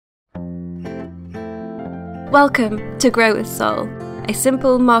Welcome to Grow with Soul, a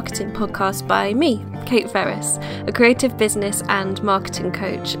simple marketing podcast by me, Kate Ferris, a creative business and marketing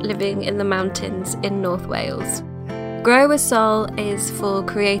coach living in the mountains in North Wales. Grow with Soul is for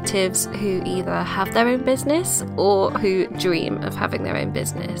creatives who either have their own business or who dream of having their own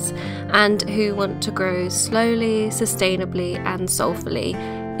business and who want to grow slowly, sustainably and soulfully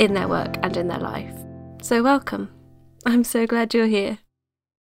in their work and in their life. So welcome. I'm so glad you're here.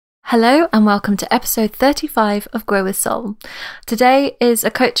 Hello and welcome to episode 35 of Grow with Soul. Today is a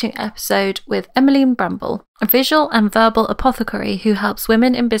coaching episode with Emmeline Bramble, a visual and verbal apothecary who helps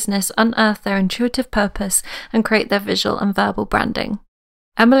women in business unearth their intuitive purpose and create their visual and verbal branding.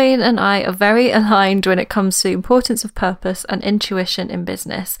 Emmeline and I are very aligned when it comes to the importance of purpose and intuition in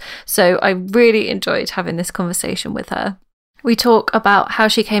business, so I really enjoyed having this conversation with her. We talk about how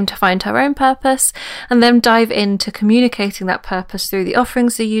she came to find her own purpose and then dive into communicating that purpose through the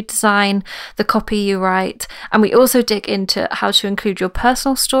offerings that you design, the copy you write, and we also dig into how to include your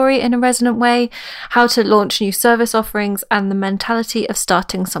personal story in a resonant way, how to launch new service offerings, and the mentality of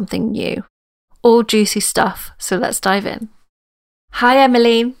starting something new. All juicy stuff, so let's dive in. Hi,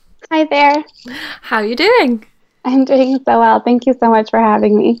 Emmeline. Hi there. How are you doing? I'm doing so well. Thank you so much for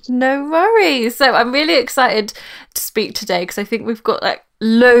having me. No worries. So I'm really excited to speak today because I think we've got like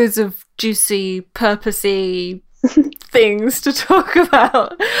loads of juicy, purposey things to talk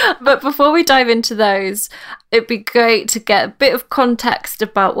about. But before we dive into those, it'd be great to get a bit of context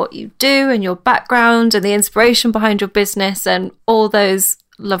about what you do and your background and the inspiration behind your business and all those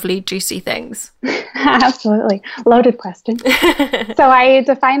lovely, juicy things. Absolutely. Loaded question. So I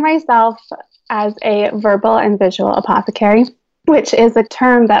define myself as a verbal and visual apothecary, which is a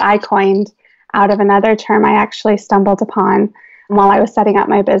term that I coined out of another term I actually stumbled upon while I was setting up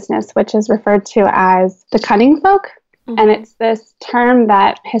my business, which is referred to as the cunning folk. Mm-hmm. And it's this term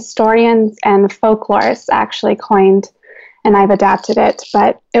that historians and folklorists actually coined, and I've adapted it,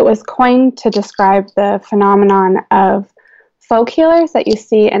 but it was coined to describe the phenomenon of folk healers that you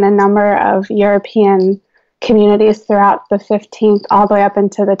see in a number of European communities throughout the 15th all the way up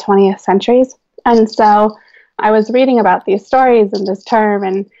into the 20th centuries. And so I was reading about these stories and this term,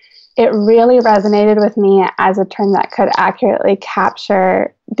 and it really resonated with me as a term that could accurately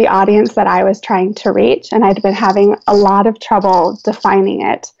capture the audience that I was trying to reach. And I'd been having a lot of trouble defining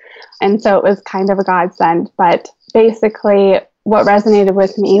it. And so it was kind of a godsend. But basically, what resonated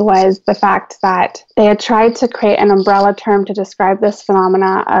with me was the fact that they had tried to create an umbrella term to describe this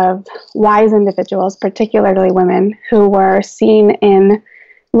phenomena of wise individuals, particularly women, who were seen in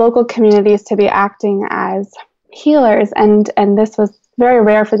local communities to be acting as healers. And this was very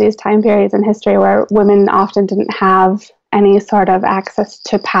rare for these time periods in history where women often didn't have any sort of access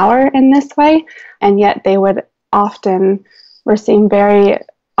to power in this way. And yet they would often receive very,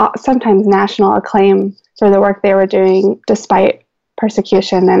 sometimes national acclaim for the work they were doing despite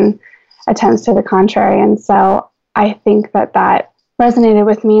persecution and attempts to the contrary. And so I think that resonated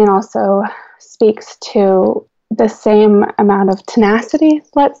with me and also speaks to the same amount of tenacity,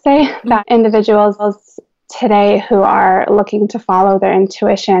 let's say, that individuals today who are looking to follow their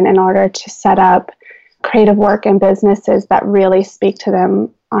intuition in order to set up creative work and businesses that really speak to them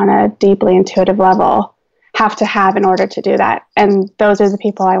on a deeply intuitive level have to have in order to do that. And those are the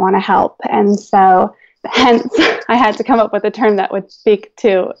people I want to help. And so hence, I had to come up with a term that would speak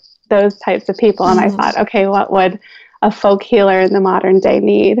to those types of people. And I thought, okay, what would a folk healer in the modern day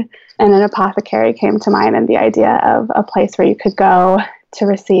need? And an apothecary came to mind, and the idea of a place where you could go to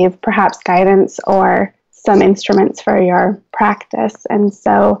receive perhaps guidance or some instruments for your practice. And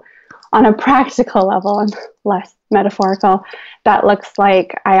so on a practical level and less metaphorical, that looks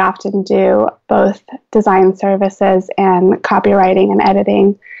like I often do both design services and copywriting and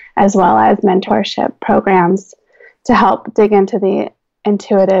editing, as well as mentorship programs to help dig into the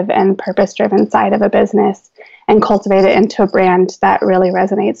intuitive and purpose-driven side of a business and cultivate it into a brand that really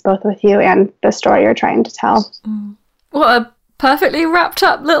resonates both with you and the story you're trying to tell. What a perfectly wrapped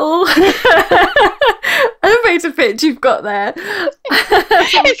up little elevator pitch you've got there.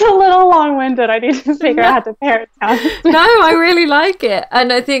 It's a little long-winded. I need to figure out how to pare it down. No, I really like it.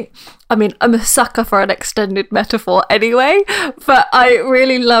 And I think, I'm a sucker for an extended metaphor anyway, but I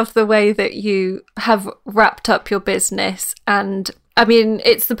really love the way that you have wrapped up your business. And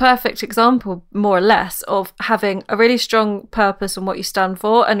it's the perfect example, more or less, of having a really strong purpose on what you stand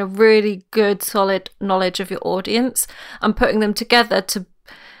for and a really good, solid knowledge of your audience and putting them together to,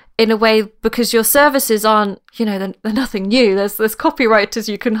 in a way, because your services aren't, they're nothing new. There's copywriters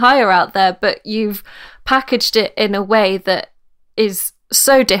you can hire out there, but you've packaged it in a way that is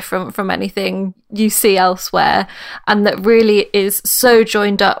so different from anything you see elsewhere, and that really is so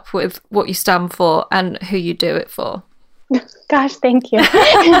joined up with what you stand for and who you do it for. Gosh, thank you.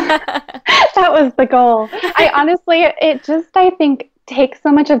 That was the goal. I think takes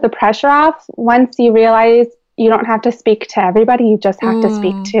so much of the pressure off once you realize you don't have to speak to everybody, you just have to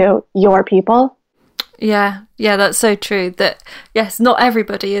speak to your people. Yeah, that's so true. That, yes, not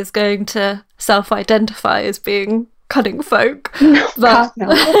everybody is going to self-identify as being cunning folk. No.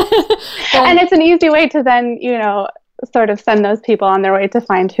 And it's an easy way to then, sort of send those people on their way to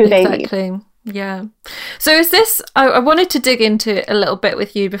find who they need. Exactly. Yeah. So is this, I wanted to dig into it a little bit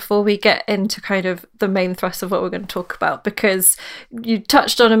with you before we get into kind of the main thrust of what we're going to talk about, because you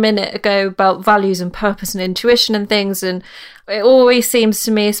touched on a minute ago about values and purpose and intuition and things. And it always seems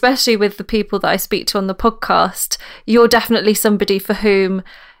to me, especially with the people that I speak to on the podcast, you're definitely somebody for whom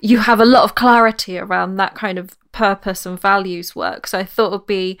you have a lot of clarity around that kind of purpose and values work. So I thought it would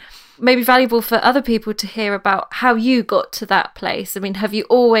be maybe valuable for other people to hear about how you got to that place. I mean, have you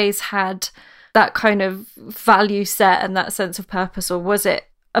always had that kind of value set and that sense of purpose, or was it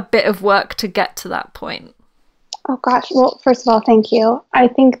a bit of work to get to that point? Oh gosh, well, first of all, thank you. I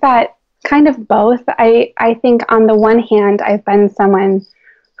think that kind of both. I think on the one hand, I've been someone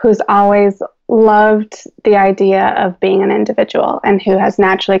who's always loved the idea of being an individual and who has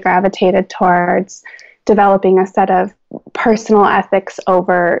naturally gravitated towards developing a set of personal ethics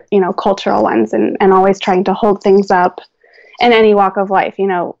over, cultural ones, and always trying to hold things up in any walk of life,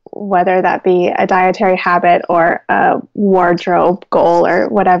 whether that be a dietary habit or a wardrobe goal or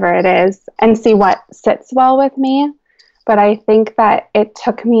whatever it is, and see what sits well with me. But I think that it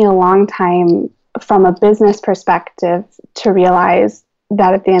took me a long time from a business perspective to realize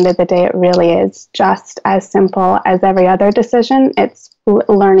that at the end of the day, it really is just as simple as every other decision. It's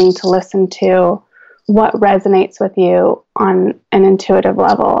learning to listen to what resonates with you on an intuitive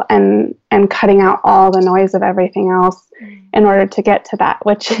level, and cutting out all the noise of everything else in order to get to that,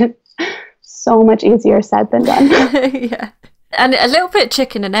 which is so much easier said than done. Yeah. And a little bit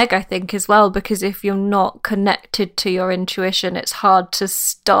chicken and egg, I think, as well, because if you're not connected to your intuition, it's hard to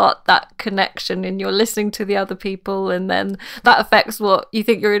start that connection, and you're listening to the other people, and then that affects what you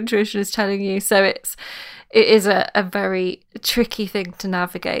think your intuition is telling you. So it is a very tricky thing to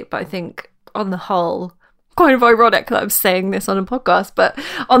navigate. But I think on the whole, kind of ironic that I'm saying this on a podcast, but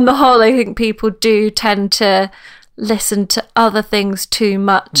on the whole, I think people do tend to listen to other things too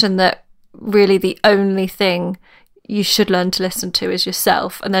much, and that really the only thing you should learn to listen to is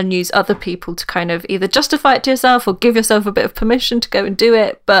yourself, and then use other people to kind of either justify it to yourself or give yourself a bit of permission to go and do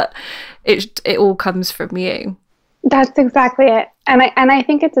it. But it all comes from you. That's exactly it. And I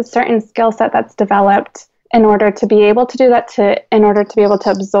think it's a certain skill set that's developed in order to be able to do that, in order to be able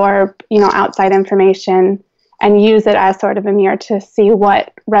to absorb, outside information and use it as sort of a mirror to see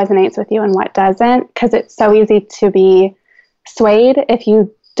what resonates with you and what doesn't. Because it's so easy to be swayed if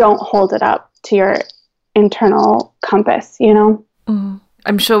you don't hold it up to your internal compass,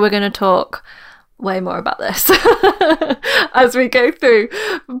 I'm sure we're going to talk way more about this as we go through.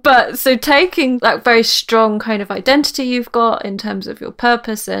 But so taking that very strong kind of identity you've got in terms of your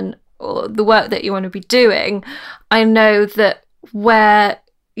purpose and or the work that you want to be doing, I know that where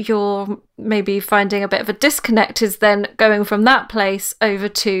you're maybe finding a bit of a disconnect is then going from that place over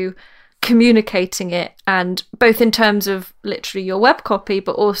to communicating it, and both in terms of literally your web copy,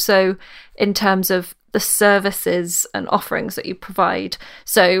 but also in terms of the services and offerings that you provide.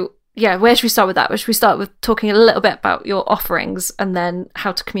 So yeah, where should we start with that? Where should we start with talking a little bit about your offerings and then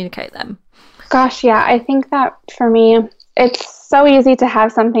how to communicate them? Gosh, yeah, I think that for me, it's so easy to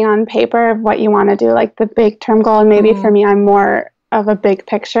have something on paper of what you want to do, like the big term goal. And maybe for me, I'm more of a big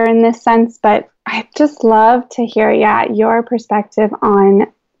picture in this sense, but I just love to hear, your perspective on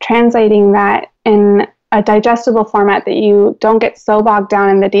translating that in a digestible format, that you don't get so bogged down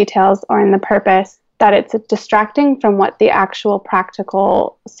in the details or in the purpose that it's distracting from what the actual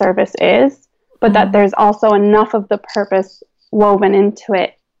practical service is, but that there's also enough of the purpose woven into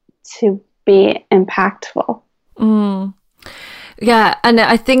it to be impactful. Yeah, and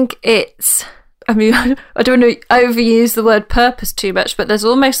I think it's, I don't want to overuse the word purpose too much, but there's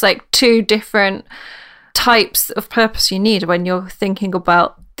almost like two different types of purpose you need when you're thinking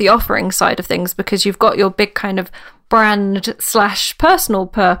about the offering side of things, because you've got your big kind of brand / personal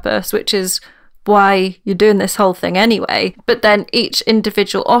purpose, which is why you're doing this whole thing anyway. But then each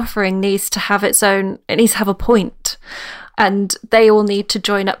individual offering needs to have its own, it needs to have a point. and they all need to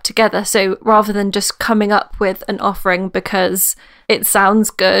join up together. So rather than just coming up with an offering because it sounds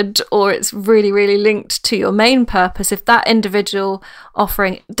good or it's really, really linked to your main purpose, if that individual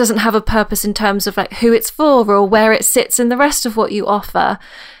offering doesn't have a purpose in terms of like who it's for or where it sits in the rest of what you offer,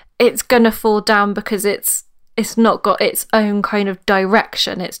 it's going to fall down because it's not got its own kind of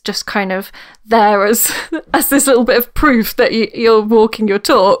direction. It's just kind of there as this little bit of proof that you're walking your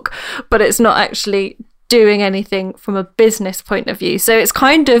talk, but it's not actually doing anything from a business point of view. So it's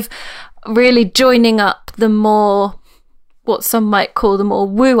kind of really joining up the more, what some might call the more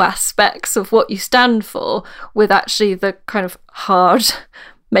woo aspects of what you stand for with actually the kind of hard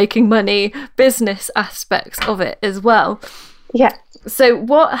making money business aspects of it as well. Yeah. So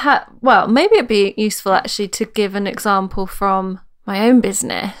well, maybe it'd be useful actually to give an example from my own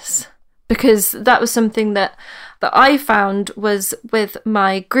business, because that was something that I found was with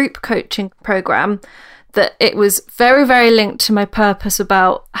my group coaching program, that it was very, very linked to my purpose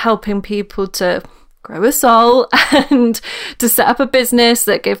about helping people to grow a soul and to set up a business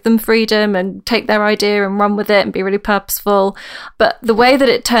that gave them freedom and take their idea and run with it and be really purposeful. But the way that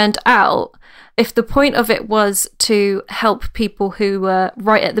it turned out, if the point of it was to help people who were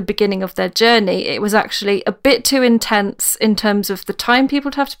right at the beginning of their journey, it was actually a bit too intense in terms of the time people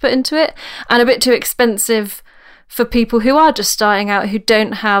would have to put into it, and a bit too expensive for people who are just starting out, who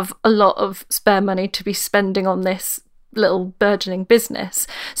don't have a lot of spare money to be spending on this little burgeoning business.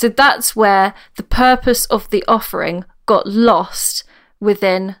 So that's where the purpose of the offering got lost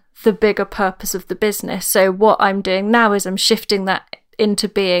within the bigger purpose of the business. So what I'm doing now is I'm shifting that into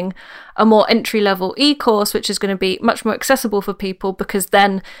being a more entry-level e-course, which is going to be much more accessible for people, because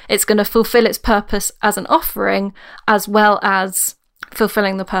then it's going to fulfill its purpose as an offering as well as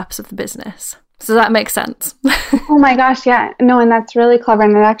fulfilling the purpose of the business. So that makes sense. Oh my gosh, yeah. No, and that's really clever.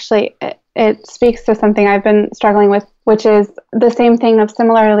 And it actually, it speaks to something I've been struggling with, which is the same thing of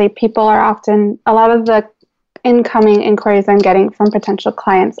similarly, people are often, a lot of the incoming inquiries I'm getting from potential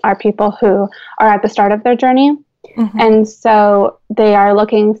clients are people who are at the start of their journey. Mm-hmm. And so they are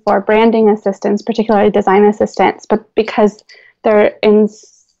looking for branding assistance, particularly design assistance, but because they're in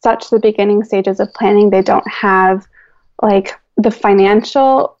such the beginning stages of planning, they don't have like the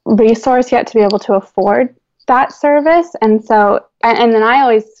financial resource yet to be able to afford that service. And so, and then I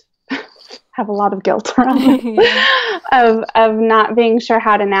always have a lot of guilt around it, of not being sure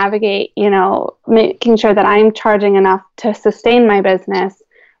how to navigate, making sure that I'm charging enough to sustain my business,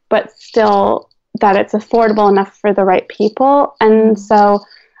 but still that it's affordable enough for the right people. And so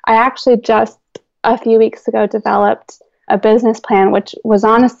I actually just a few weeks ago developed a business plan, which was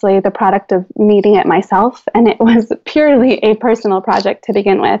honestly the product of needing it myself. And it was purely a personal project to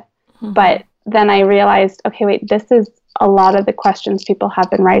begin with. Mm-hmm. But then I realized, okay, wait, this is a lot of the questions people have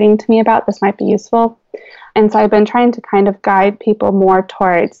been writing to me about. This might be useful. And so I've been trying to kind of guide people more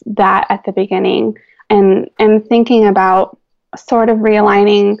towards that at the beginning, and thinking about sort of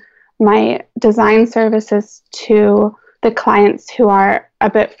realigning my design services to the clients who are a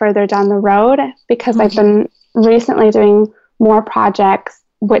bit further down the road, because mm-hmm. I've been recently doing more projects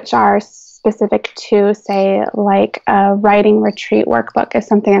which are specific to, say, like a writing retreat workbook is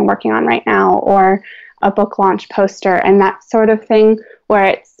something I'm working on right now, or a book launch poster and that sort of thing,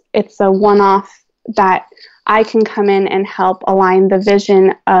 where it's a one-off that I can come in and help align the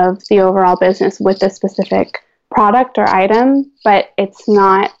vision of the overall business with the specific product or item, but it's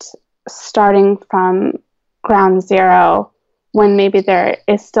not starting from ground zero when maybe there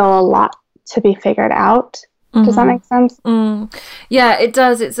is still a lot to be figured out. Mm-hmm. Does that make sense? Yeah, it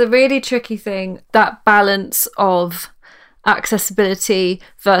does. It's a really tricky thing, that balance of accessibility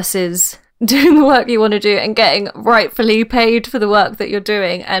versus doing the work you want to do and getting rightfully paid for the work that you're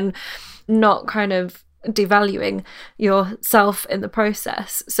doing, and not kind of devaluing yourself in the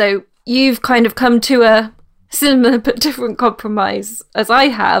process. So you've kind of come to a similar but different compromise as I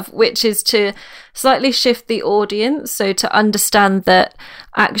have, which is to slightly shift the audience, so to understand that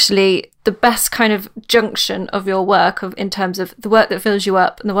actually the best kind of junction of your work, in terms of the work that fills you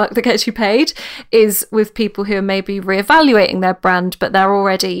up and the work that gets you paid, is with people who are maybe reevaluating their brand, but they're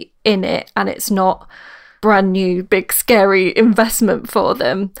already in it and it's not brand new big scary investment for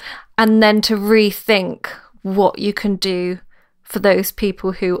them. And then to rethink what you can do for those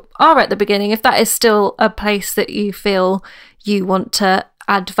people who are at the beginning, if that is still a place that you feel you want to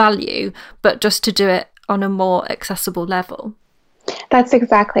add value, but just to do it on a more accessible level. That's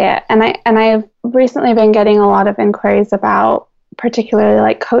exactly it. And I've recently been getting a lot of inquiries about particularly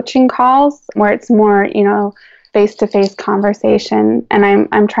like coaching calls, where it's more, face-to-face conversation. And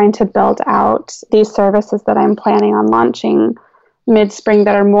I'm trying to build out these services that I'm planning on launching mid-spring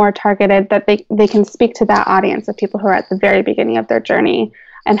that are more targeted, that they can speak to that audience of people who are at the very beginning of their journey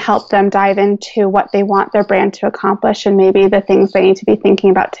and help them dive into what they want their brand to accomplish and maybe the things they need to be thinking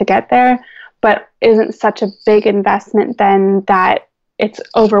about to get there, but isn't such a big investment then that it's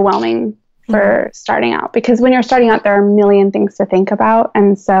overwhelming for starting out. Because when you're starting out, there are a million things to think about.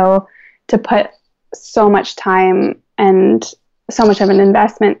 And so to put so much time and so much of an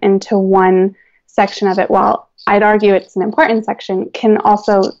investment into one section of it, while I'd argue it's an important section, can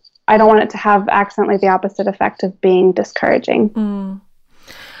also, I don't want it to have accidentally the opposite effect of being discouraging.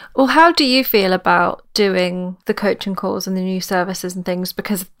 Well, how do you feel about doing the coaching calls and the new services and things?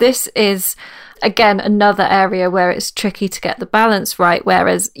 Because this is, again, another area where it's tricky to get the balance right.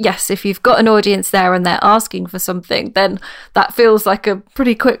 Whereas, yes, if you've got an audience there and they're asking for something, then that feels like a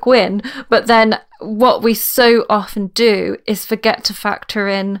pretty quick win. But then what we so often do is forget to factor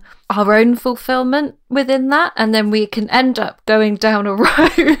in our own fulfillment within that, and then we can end up going down a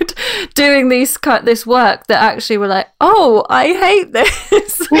road doing this work that actually we're like, oh, I hate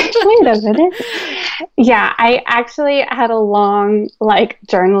this. Wait a minute. Yeah, I actually had a long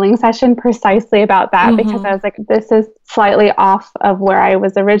journaling session precisely about that, because I was like, this is slightly off of where I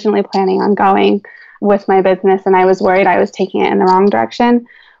was originally planning on going with my business, and I was worried I was taking it in the wrong direction.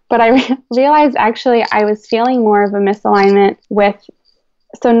 But I realized actually I was feeling more of a misalignment with,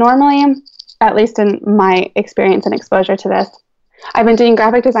 so normally, at least in my experience and exposure to this, I've been doing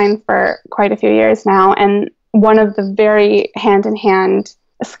graphic design for quite a few years now, and one of the very hand-in-hand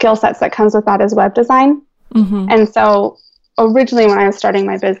skill sets that comes with that is web design. And so originally when I was starting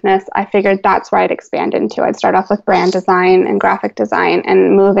my business, I figured that's where I'd expand into. I'd start off with brand design and graphic design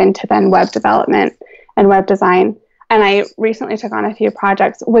and move into then web development and web design. And I recently took on a few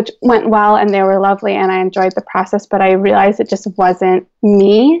projects which went well and they were lovely and I enjoyed the process, but I realized it just wasn't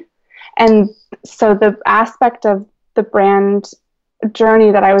me. And so the aspect of the brand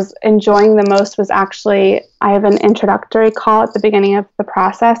journey that I was enjoying the most was actually, I have an introductory call at the beginning of the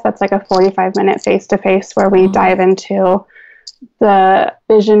process. That's like a 45-minute face-to-face where we dive into the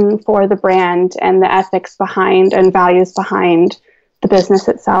vision for the brand and the ethics behind and values behind the business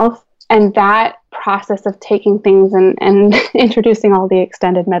itself. And that process of taking things and introducing all the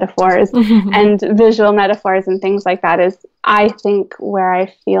extended metaphors and visual metaphors and things like that is, I think, where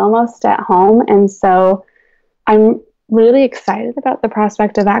I feel most at home. And so I'm really excited about the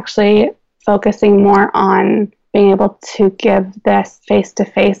prospect of actually focusing more on being able to give this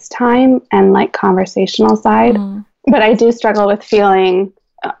face-to-face time and conversational side. But I do struggle with feeling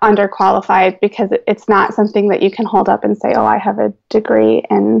underqualified because it's not something that you can hold up and say, oh, I have a degree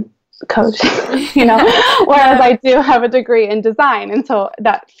in coaching, whereas I do have a degree in design, and so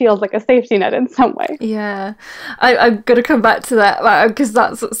that feels like a safety net in some way. Yeah, I'm going to come back to that because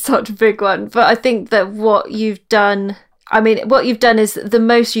that's such a big one. But I think that what you've done is the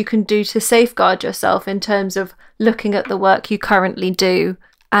most you can do to safeguard yourself in terms of looking at the work you currently do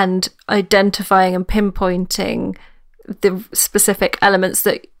and identifying and pinpointing the specific elements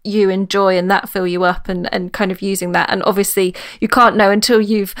that you enjoy and that fill you up and kind of using that. And obviously you can't know until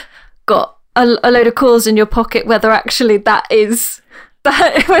you've got a load of calls in your pocket whether actually that is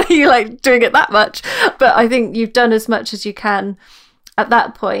that, whether you like doing it that much. But I think you've done as much as you can at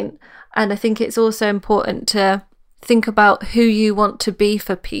that point. And I think it's also important to think about who you want to be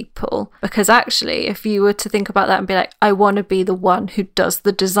for people, because actually if you were to think about that and be like, I want to be the one who does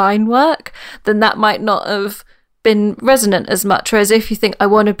the design work, then that might not have been resonant as much. Whereas if you think, I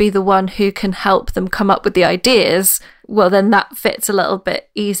want to be the one who can help them come up with the ideas, well, then that fits a little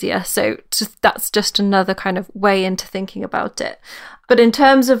bit easier. So that's just another kind of way into thinking about it. But in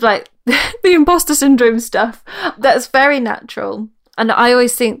terms of the imposter syndrome stuff, that's very natural. And I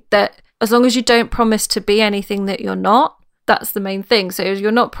always think that as long as you don't promise to be anything that you're not, that's the main thing. So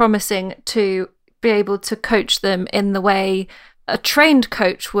you're not promising to be able to coach them in the way a trained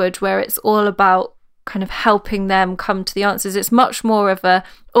coach would, where it's all about kind of helping them come to the answers. It's much more of a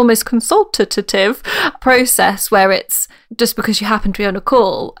almost consultative process where it's just because you happen to be on a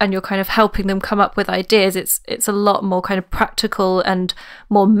call and you're kind of helping them come up with ideas. It's a lot more kind of practical and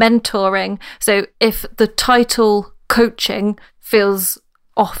more mentoring. So if the title coaching feels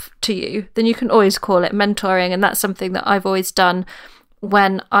off to you, then you can always call it mentoring. And that's something that I've always done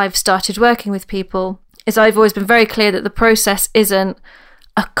when I've started working with people, is I've always been very clear that the process isn't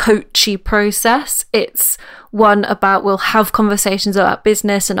a coachy process. It's one about, we'll have conversations about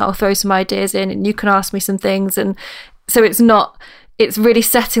business and I'll throw some ideas in and you can ask me some things. And so it's really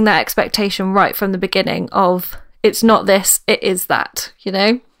setting that expectation right from the beginning of, it's not this, it is that,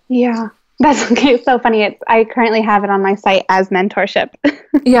 Yeah. That's okay. It's so funny. I currently have it on my site as mentorship.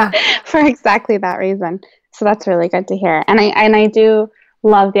 Yeah. For exactly that reason. So that's really good to hear. And I do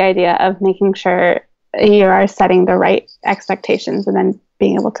love the idea of making sure you are setting the right expectations and then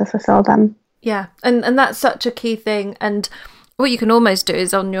being able to fulfill them. Yeah. And that's such a key thing. And what you can almost do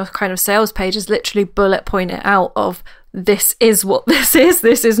is on your kind of sales page is literally bullet point it out of, this is what this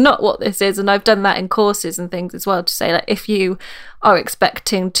is not what this is. And I've done that in courses and things as well, to say, like, if you are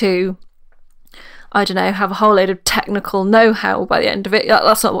expecting to, I don't know, have a whole load of technical know-how by the end of it,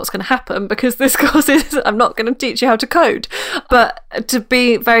 that's not what's going to happen, because this course is, I'm not going to teach you how to code. But to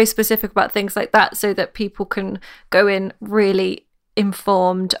be very specific about things like that, so that people can go in really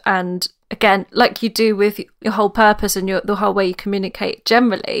informed, and again, like you do with your whole purpose and the whole way you communicate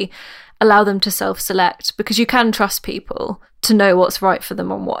generally, allow them to self-select, because you can trust people to know what's right for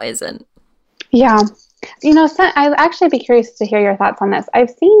them and what isn't. Yeah. I'd actually be curious to hear your thoughts on this.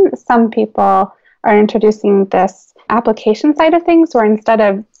 I've seen some people are introducing this application side of things, where instead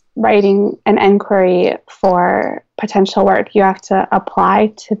of writing an inquiry for potential work, you have to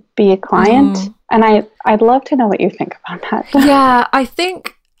apply to be a client. And I'd love to know what you think about that. Yeah, I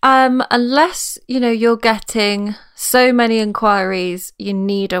think unless, you're getting so many inquiries, you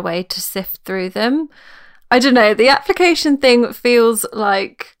need a way to sift through them. I don't know, the application thing feels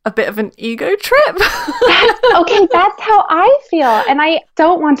like a bit of an ego trip. Okay, that's how I feel. And I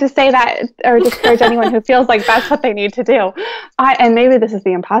don't want to say that or discourage anyone who feels like that's what they need to do. And maybe this is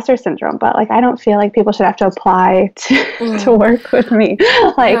the imposter syndrome, but like, I don't feel like people should have to apply to work with me.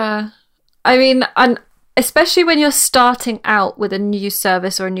 Yeah. I mean, and especially when you're starting out with a new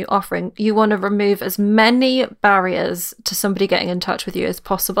service or a new offering, you want to remove as many barriers to somebody getting in touch with you as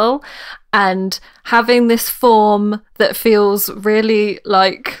possible. And having this form that feels really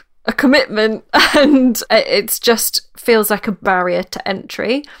like a commitment, and it just feels like a barrier to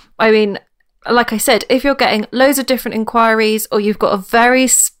entry. I mean, like I said, if you're getting loads of different inquiries, or you've got a very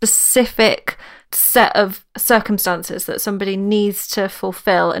specific set of circumstances that somebody needs to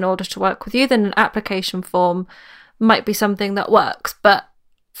fulfill in order to work with you, then an application form might be something that works. But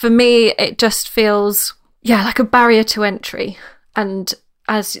for me, it just feels, like a barrier to entry. And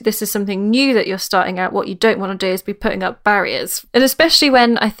as this is something new that you're starting out, what you don't want to do is be putting up barriers. And especially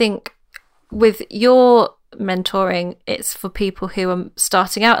when, I think with your mentoring, it's for people who are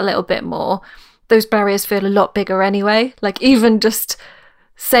starting out a little bit more, those barriers feel a lot bigger anyway. Like, even just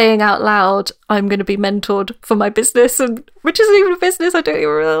saying out loud, I'm going to be mentored for my business, and which isn't even a business, I don't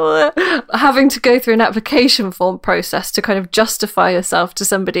even having to go through an application form process to kind of justify yourself to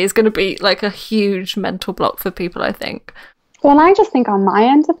somebody is going to be like a huge mental block for people, I think. Well, and I just think on my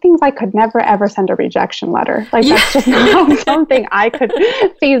end of things, I could never ever send a rejection letter. Like, that's just not something I could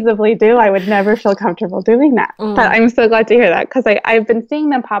feasibly do. I would never feel comfortable doing that. But I'm so glad to hear that, because I've been seeing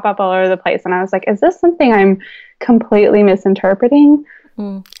them pop up all over the place, and I was like, is this something I'm completely misinterpreting?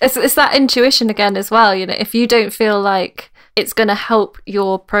 It's that intuition again as well. If you don't feel like it's going to help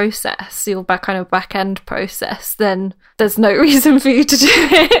your process, your kind of back end process, then there's no reason for you to do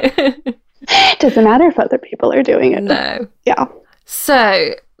it. It doesn't matter if other people are doing it. No. Yeah.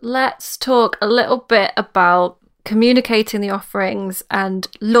 So let's talk a little bit about communicating the offerings and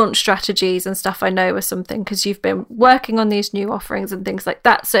launch strategies and stuff. I know was something, because you've been working on these new offerings and things like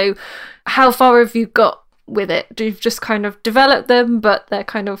that. So how far have you got with it? Do you just kind of develop them, but they're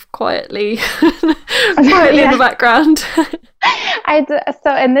kind of quietly in the background?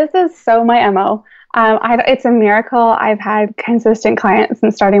 And this is so my MO. It's a miracle I've had consistent clients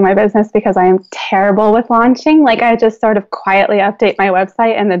since starting my business, because I am terrible with launching. Like, I just sort of quietly update my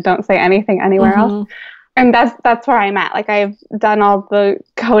website and then don't say anything anywhere else. And that's where I'm at. Like, I've done all the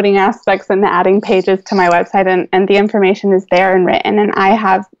coding aspects and the adding pages to my website, and the information is there and written, and I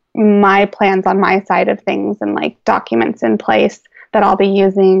have my plans on my side of things and like documents in place that I'll be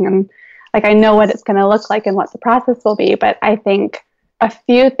using, and like I know what it's going to look like and what the process will be. But I think a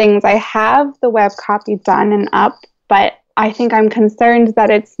few things, I have the web copy done and up, but I think I'm concerned that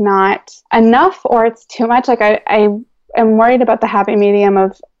it's not enough or it's too much. Like, I am worried about the happy medium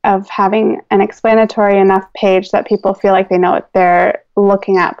of having an explanatory enough page that people feel like they know what they're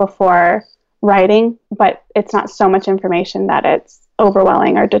looking at before writing, but it's not so much information that it's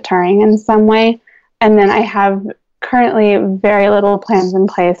overwhelming or deterring in some way. And then I have currently very little plans in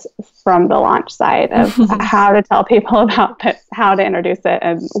place from the launch side of how to tell people about it, how to introduce it,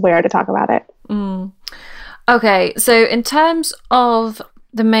 and where to talk about it. Okay, so in terms of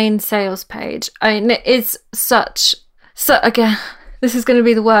the main sales page, I mean, it is so again, this is going to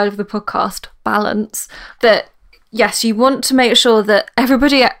be the word of the podcast, balance, that yes, you want to make sure that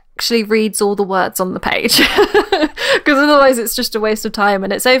everybody actually reads all the words on the page, because otherwise it's just a waste of time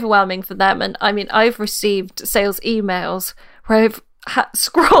and it's overwhelming for them. And I mean, I've received sales emails where I've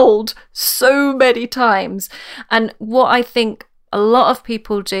scrolled so many times. And what I think a lot of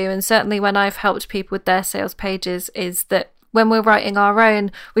people do, and certainly when I've helped people with their sales pages, is that when we're writing our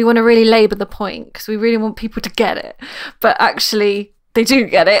own, we want to really labour the point because we really want people to get it. But actually, they do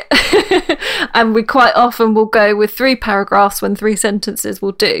get it. And we quite often will go with 3 paragraphs when 3 sentences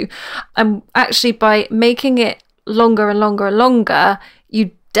will do. And actually, by making it longer and longer and longer,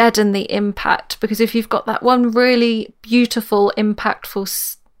 you deaden the impact, because if you've got that one really beautiful,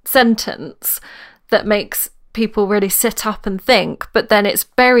 impactful sentence that makes people really sit up and think, but then it's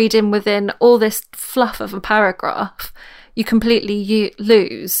buried in within all this fluff of a paragraph, you completely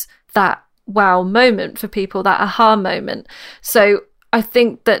lose that wow moment for people, that aha moment. So I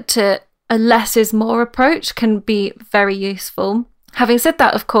think that a less is more approach can be very useful. Having said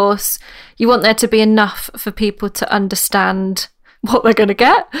that, of course, you want there to be enough for people to understand what they're going to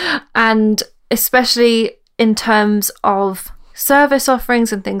get, and especially in terms of service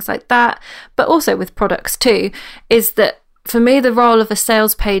offerings and things like that, but also with products too, is that for me the role of a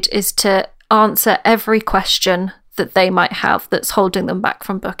sales page is to answer every question that they might have that's holding them back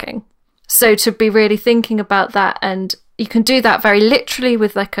from booking. So to be really thinking about that, and you can do that very literally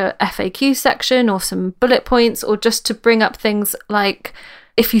with like a FAQ section or some bullet points, or just to bring up things like,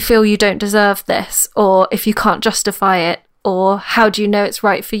 if you feel you don't deserve this, or if you can't justify it, or how do you know it's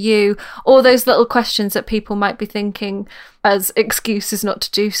right for you? All those little questions that people might be thinking as excuses not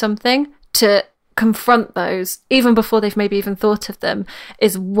to do something, to confront those even before they've maybe even thought of them,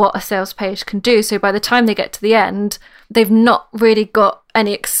 is what a sales page can do. So by the time they get to the end, they've not really got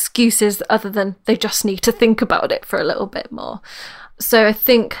any excuses other than they just need to think about it for a little bit more. So I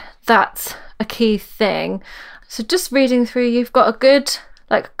think that's a key thing. So just reading through, you've got a good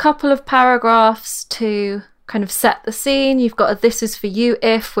couple of paragraphs to kind of set the scene. You've got a "this is for you"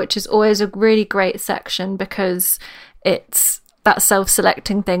 if, which is always a really great section, because it's that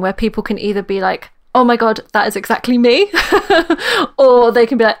self-selecting thing where people can either be like, oh my god, that is exactly me, or they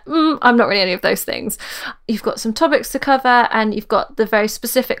can be like, I'm not really any of those things. You've got some topics to cover, and you've got the very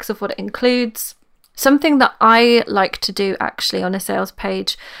specifics of what it includes. Something that I like to do actually on a sales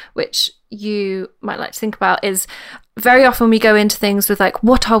page, which you might like to think about, is very often we go into things with like,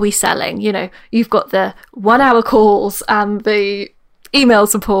 what are we selling? You know, you've got the 1-hour calls and the email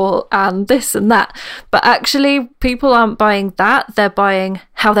support and this and that, but actually people aren't buying that. They're buying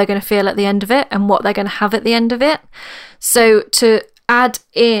how they're going to feel at the end of it and what they're going to have at the end of it. So to add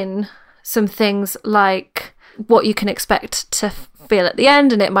in some things like what you can expect to feel at the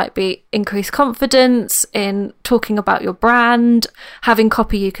end, and it might be increased confidence in talking about your brand, having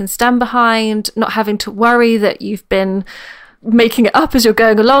copy you can stand behind, not having to worry that you've been making it up as you're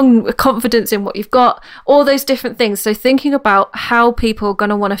going along, confidence in what you've got, all those different things. So thinking about how people are going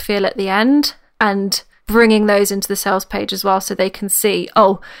to want to feel at the end, and bringing those into the sales page as well, so they can see,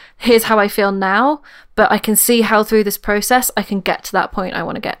 oh, here's how I feel now, but I can see how through this process I can get to that point I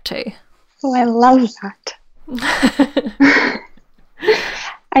want to get to. Oh, I love that.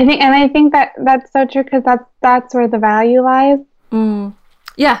 I think that that's so true, because that's where the value lies.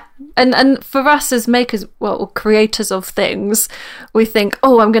 Yeah, and for us as makers, or creators of things, we think,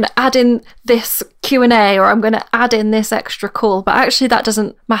 oh, I'm going to add in this Q&A, or I'm going to add in this extra call, but actually that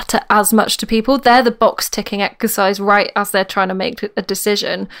doesn't matter as much to people. They're the box ticking exercise right as they're trying to make a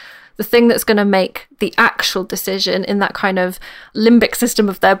decision. The thing that's going to make the actual decision in that kind of limbic system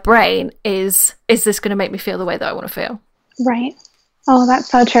of their brain is this going to make me feel the way that I want to feel? Right. Oh, that's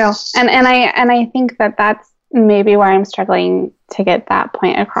so true. And I think that that's maybe where I'm struggling to get that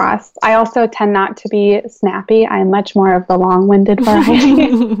point across. I also tend not to be snappy. I'm much more of the long-winded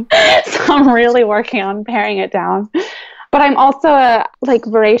variety. So I'm really working on paring it down. But I'm also a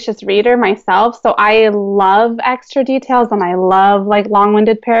voracious reader myself, so I love extra details and I love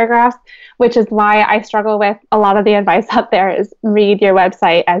long-winded paragraphs, which is why I struggle with a lot of the advice out there is read your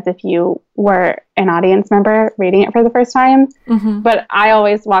website as if you were an audience member reading it for the first time. Mm-hmm. But I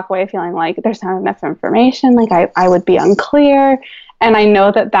always walk away feeling like there's not enough information, I would be unclear. And I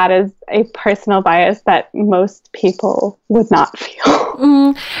know that that is a personal bias that most people would not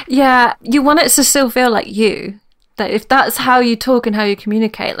feel. Yeah, you want it to still feel like you. That if that's how you talk and how you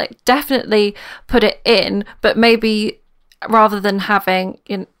communicate, definitely put it in, but maybe rather than having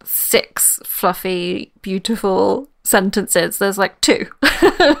 6 fluffy, beautiful sentences, there's 2.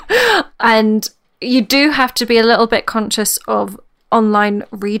 And you do have to be a little bit conscious of online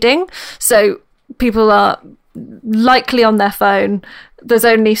reading. So people are likely on their phone. There's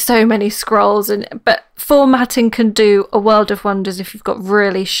only so many scrolls, but formatting can do a world of wonders if you've got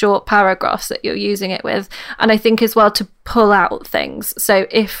really short paragraphs that you're using it with. And I think as well to pull out things. So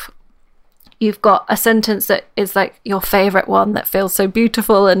if you've got a sentence that is like your favorite one that feels so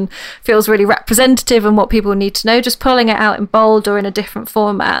beautiful and feels really representative and what people need to know, just pulling it out in bold or in a different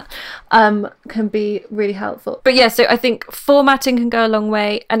format can be really helpful. But yeah, so I think formatting can go a long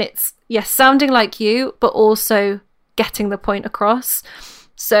way, and it's, yes, sounding like you, but also getting the point across.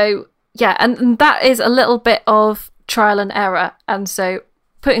 So yeah, and that is a little bit of trial and error. And so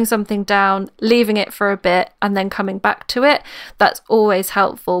putting something down, leaving it for a bit, and then coming back to it, that's always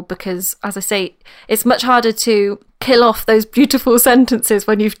helpful, because, as I say, it's much harder to kill off those beautiful sentences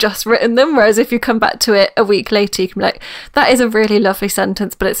when you've just written them, whereas if you come back to it a week later, you can be like, that is a really lovely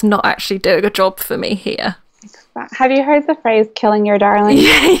sentence, but it's not actually doing a job for me here. Have you heard the phrase killing your darling?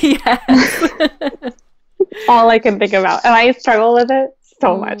 Yes. All I can think about, and I struggle with it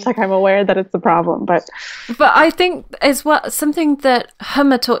so much. Like, I'm aware that it's a problem, but I think as well, something that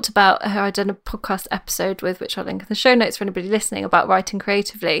Hummer talked about, who I did a podcast episode with, which I'll link in the show notes for anybody listening, about writing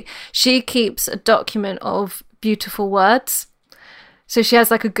creatively. She keeps a document of beautiful words. So she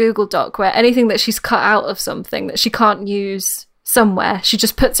has like a Google Doc where anything that she's cut out of something that she can't use somewhere, she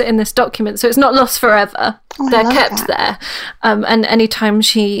just puts it in this document, so it's not lost forever. They're kept there, and anytime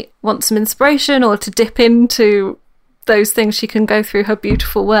she wants some inspiration or to dip into those things, she can go through her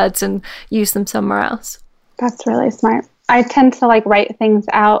beautiful words and use them somewhere else. That's really smart. I tend to like write things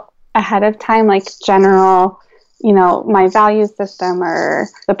out ahead of time, like general, my value system or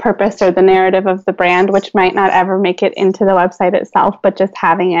the purpose or the narrative of the brand, which might not ever make it into the website itself, but just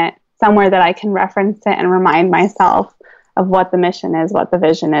having it somewhere that I can reference it and remind myself of what the mission is, what the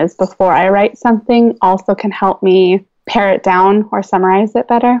vision is before I write something, also can help me pare it down or summarize it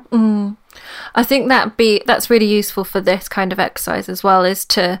better. I think that's really useful for this kind of exercise as well, is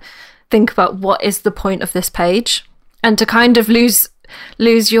to think about what is the point of this page, and to kind of lose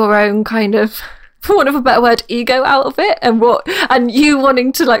your own kind of, for want of a better word, ego out of it, and you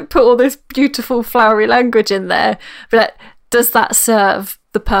wanting to like put all this beautiful flowery language in there, but does that serve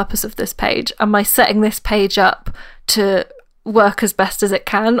the purpose of this page? Am I setting this page up to work as best as it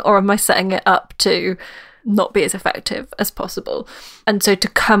can, or am I setting it up to not be as effective as possible? And so to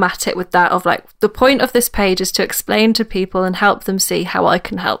come at it with that of like, the point of this page is to explain to people and help them see how I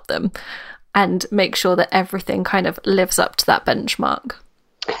can help them, and make sure that everything kind of lives up to that benchmark.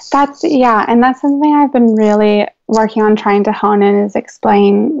 And that's something I've been really working on trying to hone in, is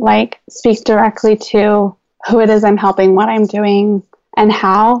explain, like, speak directly to who it is I'm helping, what I'm doing, and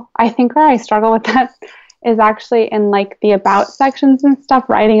how. I think where I struggle with that is actually in like the about sections and stuff,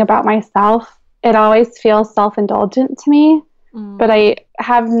 writing about myself. It always feels self-indulgent to me, but I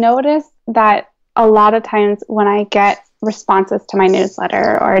have noticed that a lot of times when I get responses to my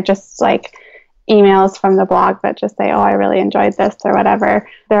newsletter or just like emails from the blog that just say, oh, I really enjoyed this or whatever,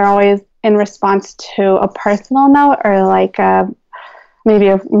 they're always in response to a personal note or like maybe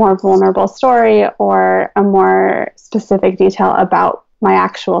a more vulnerable story or a more specific detail about my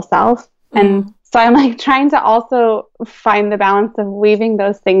actual self. And so I'm like trying to also find the balance of weaving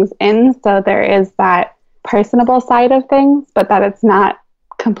those things in, so there is that personable side of things, but that it's not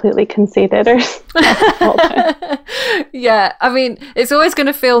completely conceited or self-indulgent. Yeah, I mean, it's always going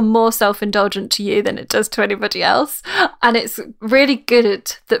to feel more self-indulgent to you than it does to anybody else. And it's really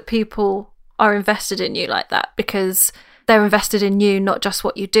good that people are invested in you like that, because they're invested in you, not just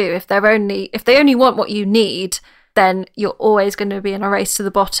what you do. If they only want what you need, then you're always going to be in a race to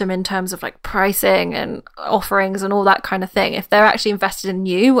the bottom in terms of like pricing and offerings and all that kind of thing. If they're actually invested in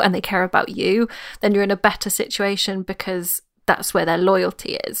you and they care about you, then you're in a better situation, because that's where their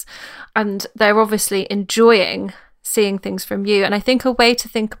loyalty is. And they're obviously enjoying seeing things from you. And I think a way to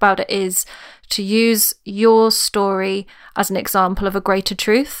think about it is to use your story as an example of a greater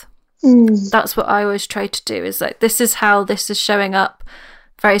truth. That's what I always try to do, is like, this is how this is showing up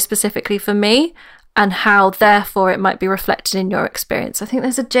very specifically for me, and how therefore it might be reflected in your experience. I think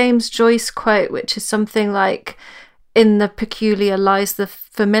there's a James Joyce quote which is something like, in the peculiar lies the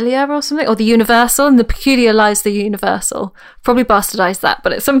familiar, or something, or the universal, in the peculiar lies the universal. Probably bastardized that,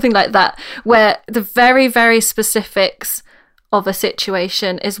 but it's something like that, where the very, very specifics of a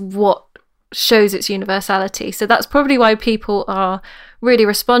situation is what shows its universality. So that's probably why people are really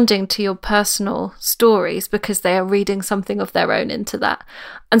responding to your personal stories, because they are reading something of their own into that.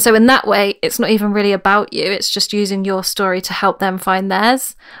 And so in that way, it's not even really about you, it's just using your story to help them find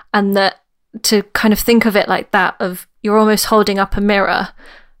theirs. And that, to kind of think of it like that, of you're almost holding up a mirror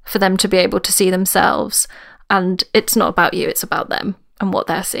for them to be able to see themselves, and it's not about you, it's about them and what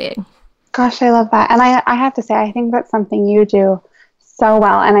they're seeing. Gosh, I love that. And I have to say, I think that's something you do so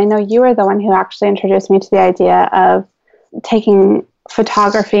well. And I know you were the one who actually introduced me to the idea of taking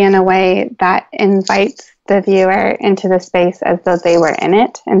photography in a way that invites the viewer into the space as though they were in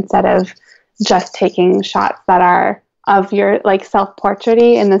it, instead of just taking shots that are of your like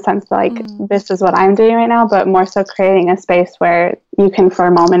self-portraiting in the sense that like this is what I'm doing right now, but more so creating a space where you can for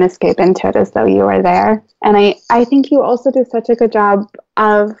a moment escape into it as though you were there. And I think you also do such a good job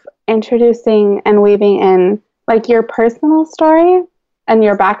of introducing and weaving in like your personal story and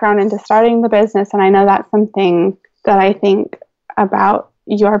your background into starting the business. And I know that's something that I think about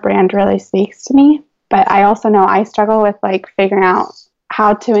your brand really speaks to me. But I also know I struggle with like figuring out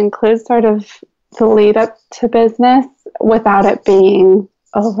how to include sort of the lead up to business without it being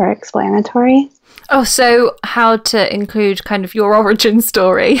over-explanatory. Oh, so how to include kind of your origin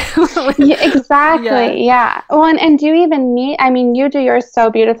story. Yeah, exactly. Yeah. Well, and do you even need, I mean, you do yours so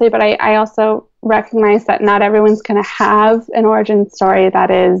beautifully, but I also recognize that not everyone's going to have an origin story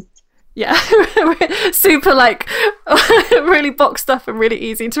that is super like really boxed up and really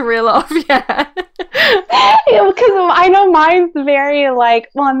easy to reel off. Because I know mine's very like,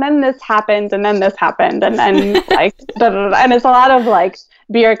 well, and then this happened and then this happened and then like and it's a lot of like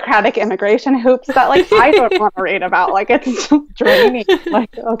bureaucratic immigration hoops that like I don't want to read about. Like it's draining.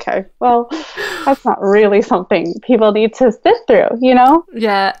 Like, okay, well, that's not really something people need to sit through, you know?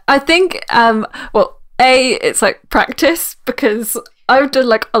 Yeah, I think it's like practice, because I've done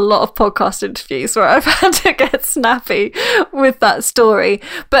like a lot of podcast interviews where I've had to get snappy with that story.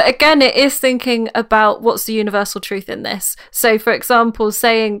 But again, it is thinking about what's the universal truth in this. So for example,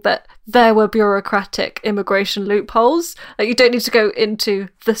 saying that there were bureaucratic immigration loopholes, like you don't need to go into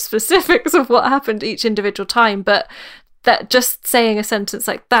the specifics of what happened each individual time, but that just saying a sentence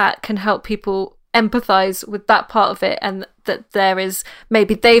like that can help people empathize with that part of it, and that there is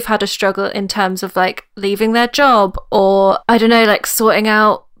maybe they've had a struggle in terms of like leaving their job, or I don't know, like sorting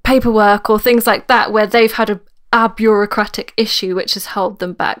out paperwork or things like that, where they've had a bureaucratic issue which has held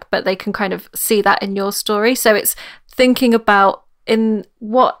them back, but they can kind of see that in your story. So it's thinking about in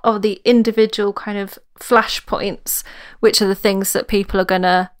what are the individual kind of flashpoints, which are the things that people are going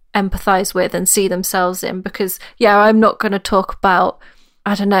to empathize with and see themselves in. Because I'm not going to talk about,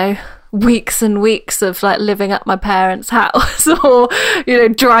 I don't know, weeks and weeks of like living at my parents' house or, you know,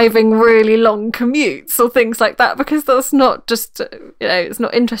 driving really long commutes or things like that, because that's not just, you know, it's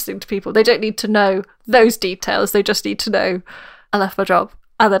not interesting to people. They don't need to know those details. They just need to know I left my job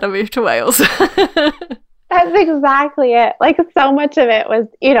and then I moved to Wales. That's exactly it. Like so much of it was,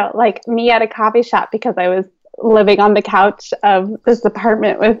 you know, like me at a coffee shop because I was living on the couch of this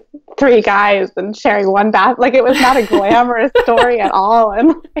apartment with 3 guys and sharing one bath. Like it was not a glamorous story at all.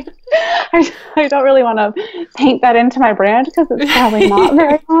 And like, I don't really want to paint that into my brand because it's probably not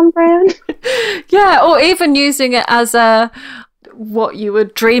very on brand. Yeah, or even using it as what you were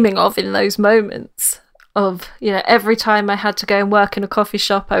dreaming of in those moments. Of, you know, every time I had to go and work in a coffee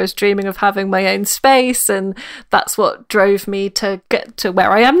shop, I was dreaming of having my own space, and that's what drove me to get to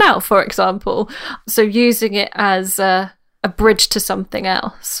where I am now, for example. So using it as a bridge to something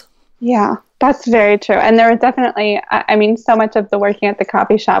else. Yeah, that's very true. And there was definitely, I mean, so much of the working at the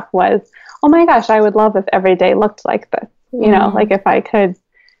coffee shop was, oh my gosh, I would love if every day looked like this. You know, like if I could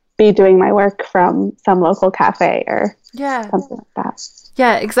be doing my work from some local cafe or something like that.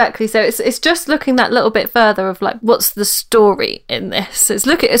 Yeah, exactly. So it's just looking that little bit further of like, what's the story in this?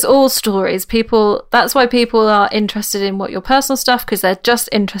 It's all stories. That's why people are interested in what your personal stuff, because they're just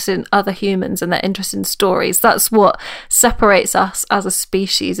interested in other humans and they're interested in stories. That's what separates us as a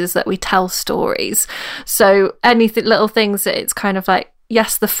species, is that we tell stories. So anything, little things that it's kind of like,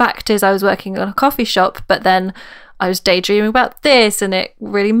 yes, the fact is I was working in a coffee shop, but then I was daydreaming about this and it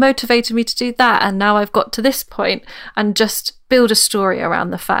really motivated me to do that, and now I've got to this point, and just build a story around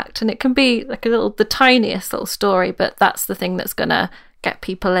the fact. And it can be like the tiniest little story, but that's the thing that's going to get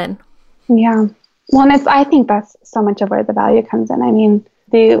people in. Yeah. Well, and I think that's so much of where the value comes in. I mean,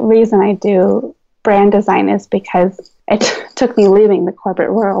 the reason I do brand design is because it took me leaving the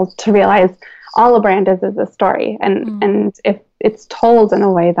corporate world to realize all a brand is a story. And if it's told in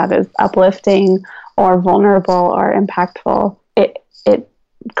a way that is uplifting or vulnerable or impactful, it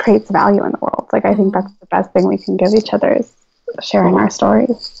creates value in the world. Like, I think that's the best thing we can give each other, is sharing our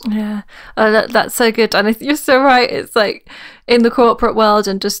stories. Yeah. Oh, that's so good. And you're so right. It's like in the corporate world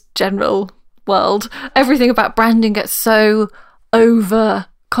and just general world, everything about branding gets so over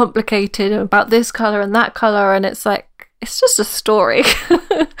complicated about this color and that color, and it's like, it's just a story.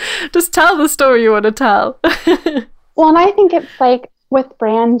 Just tell the story you want to tell. Well, and I think it's like with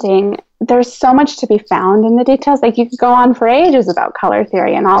branding, there's so much to be found in the details. Like, you could go on for ages about color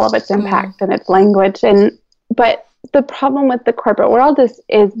theory and all of its impact and its language. But the problem with the corporate world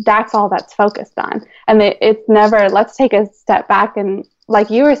is that's all that's focused on. And it's never, let's take a step back and like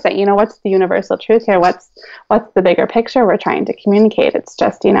you were saying, what's the universal truth here? What's the bigger picture we're trying to communicate? It's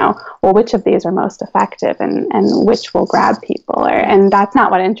just, well, which of these are most effective and which will grab people? And that's not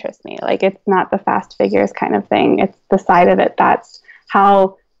what interests me. Like, it's not the fast figures kind of thing. It's the side of it that's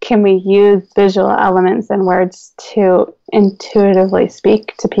how can we use visual elements and words to intuitively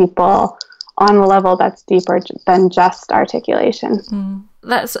speak to people on a level that's deeper than just articulation.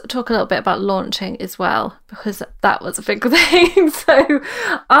 Let's talk a little bit about launching as well, because that was a big thing. So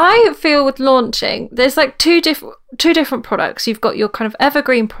I feel with launching, there's like two different products. You've got your kind of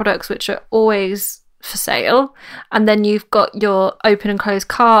evergreen products, which are always for sale. And then you've got your open and closed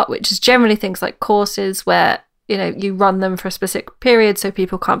cart, which is generally things like courses where you run them for a specific period, so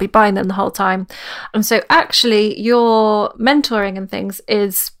people can't be buying them the whole time. And so actually your mentoring and things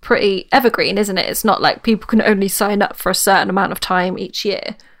is pretty evergreen, isn't it? It's not like people can only sign up for a certain amount of time each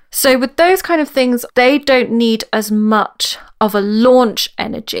year. So with those kind of things, they don't need as much of a launch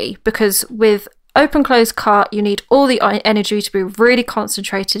energy, because with open closed cart, you need all the energy to be really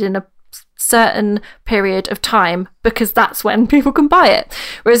concentrated in a certain period of time, because that's when people can buy it.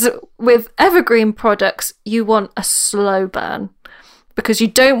 Whereas with evergreen products, you want a slow burn, because you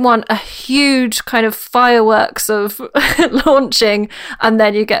don't want a huge kind of fireworks of launching and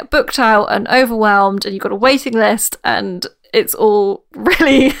then you get booked out and overwhelmed and you've got a waiting list and it's all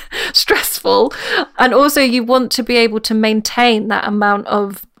really stressful. And also you want to be able to maintain that amount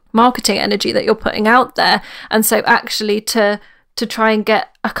of marketing energy that you're putting out there. And so actually to try and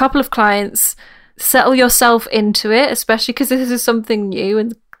get a couple of clients, settle yourself into it, especially because this is something new,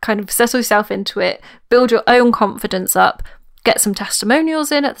 and kind of settle yourself into it, build your own confidence up, get some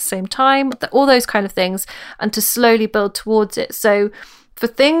testimonials in at the same time, all those kind of things, and to slowly build towards it. So for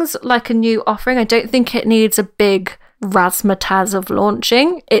things like a new offering, I don't think it needs a big razzmatazz of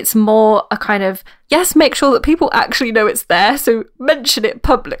launching. It's more a kind of, yes, make sure that people actually know it's there, so mention it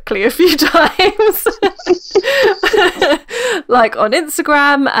publicly a few times like on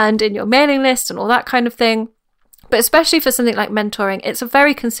Instagram and in your mailing list and all that kind of thing. But especially for something like mentoring, it's a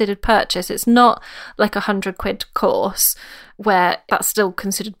very considered purchase. It's not like £100 course where that's still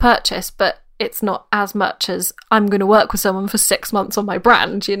considered purchase, but it's not as much as I'm going to work with someone for 6 months on my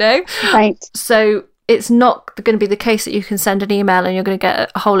brand, Right. So it's not going to be the case that you can send an email and you're going to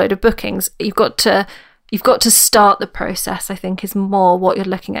get a whole load of bookings. You've got to start the process, I think, is more what you're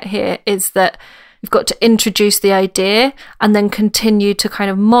looking at here, is that you've got to introduce the idea and then continue to kind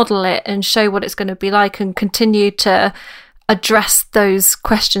of model it and show what it's going to be like, and continue to address those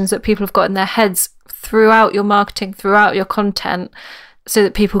questions that people have got in their heads throughout your marketing, throughout your content, so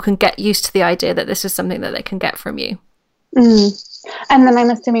that people can get used to the idea that this is something that they can get from you. And then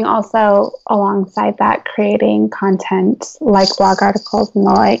I'm assuming also alongside that, creating content like blog articles and the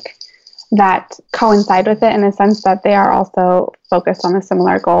like that coincide with it, in a sense that they are also focused on a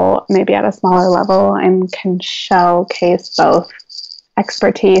similar goal, maybe at a smaller level, and can showcase both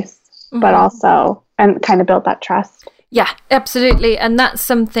expertise, but also, and kind of build that trust. Yeah, absolutely. And that's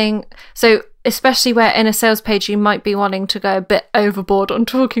something, so especially where in a sales page you might be wanting to go a bit overboard on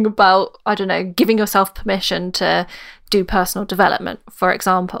talking about, I don't know, giving yourself permission to do personal development, for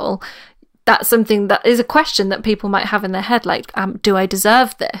example. That's something that is a question that people might have in their head, like, do I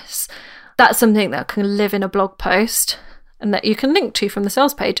deserve this? That's something that can live in a blog post and that you can link to from the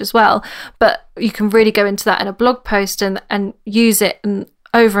sales page as well. But you can really go into that in a blog post and use it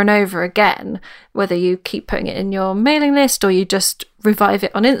over and over again, whether you keep putting it in your mailing list or you just revive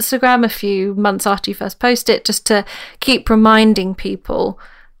it on Instagram a few months after you first post it, just to keep reminding people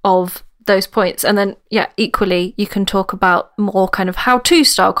of those points. And then, yeah, equally, you can talk about more kind of how-to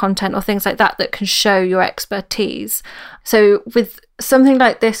style content or things like that that can show your expertise. So with something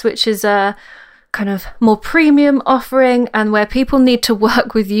like this, which is a kind of more premium offering and where people need to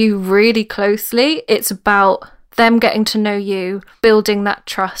work with you really closely, it's about them getting to know you, building that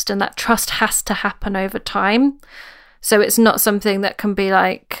trust, and that trust has to happen over time. So it's not something that can be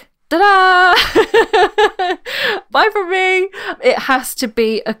like, ta-da, bye from me. It has to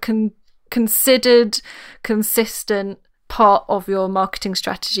be a considered, consistent part of your marketing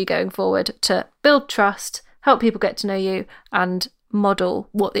strategy going forward to build trust, help people get to know you, and model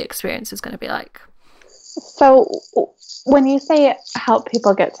what the experience is going to be like. So when you say help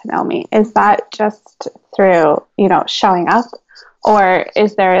people get to know me, is that just through, showing up, or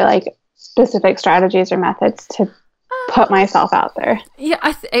is there like specific strategies or methods to put myself out there?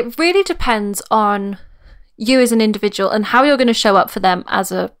 Yeah, it really depends on you as an individual and how you're going to show up for them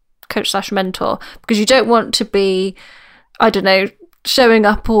as a coach/mentor, because you don't want to be, I don't know, showing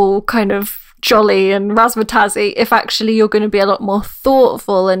up all kind of jolly and razzmatazzy if actually you're going to be a lot more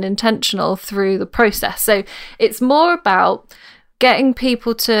thoughtful and intentional through the process. So it's more about getting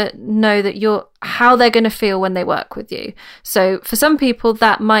people to know that how they're going to feel when they work with you. So for some people,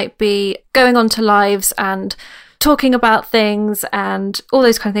 that might be going on to lives and talking about things and all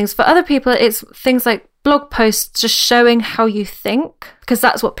those kind of things. For other people, it's things like blog posts just showing how you think, because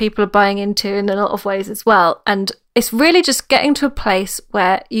that's what people are buying into in a lot of ways as well. And it's really just getting to a place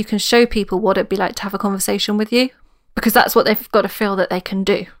where you can show people what it'd be like to have a conversation with you, because that's what they've got to feel that they can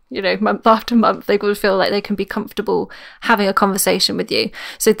do. You know, month after month, they've got to feel like they can be comfortable having a conversation with you.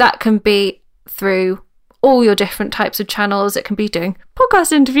 So that can be through all your different types of channels. It can be doing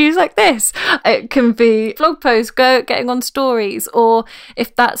podcast interviews like this. It can be blog posts, getting on stories, or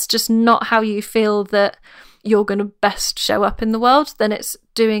if that's just not how you feel that you're going to best show up in the world, then it's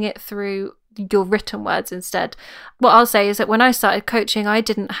doing it through your written words instead. What I'll say is that when I started coaching, I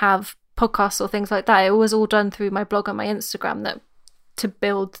didn't have podcasts or things like that. It was all done through my blog and my Instagram, to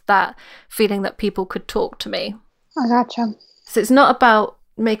build that feeling that people could talk to me. I gotcha. So it's not about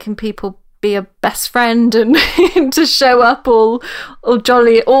making people be a best friend and to show up all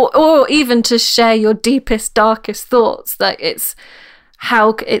jolly, or even to share your deepest, darkest thoughts. Like it's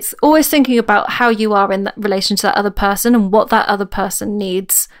always thinking about how you are in that relation to that other person and what that other person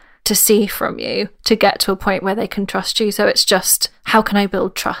needs to see from you to get to a point where they can trust you. So it's just, how can I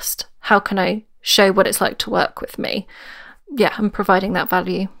build trust? How can I show what it's like to work with me? Yeah, I'm providing that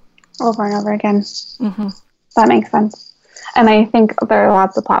value over and over again. Mm-hmm. That makes sense. And I think there are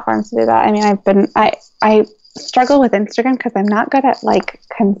lots of platforms to do that. I mean, I struggle with Instagram because I'm not good at like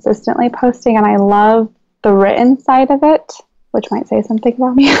consistently posting, and I love the written side of it, which might say something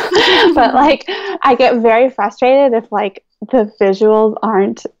about me. But like, I get very frustrated if like the visuals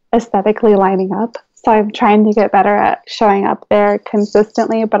aren't aesthetically lining up. So I'm trying to get better at showing up there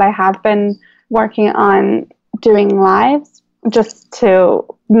consistently, but I have been working on doing lives just to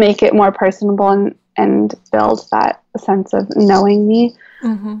make it more personable and build that sense of knowing me.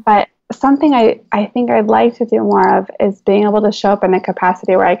 Mm-hmm. But something I think I'd like to do more of is being able to show up in a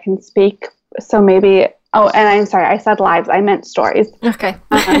capacity where I can speak. So maybe, and I'm sorry, I said lives, I meant stories. Okay.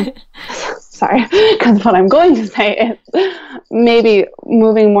 Sorry, because what I'm going to say is maybe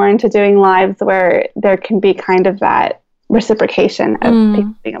moving more into doing lives where there can be kind of that reciprocation of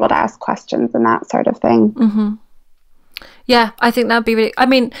people being able to ask questions and that sort of thing. Mm-hmm. Yeah, I think that'd be really, I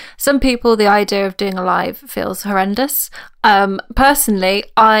mean, some people, the idea of doing a live feels horrendous. Personally,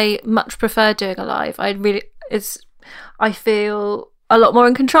 I much prefer doing a live. I feel a lot more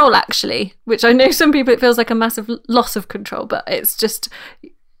in control, actually, which I know some people, it feels like a massive loss of control, but it's just,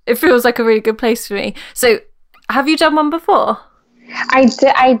 it feels like a really good place for me. So have you done one before?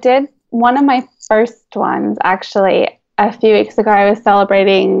 I did one of my first ones, actually, a few weeks ago. I was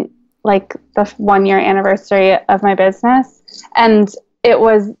celebrating like the 1-year anniversary of my business, and it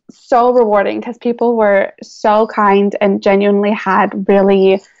was so rewarding because people were so kind and genuinely had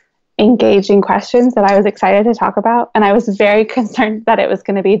really engaging questions that I was excited to talk about. And I was very concerned that it was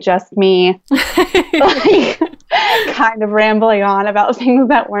going to be just me like kind of rambling on about things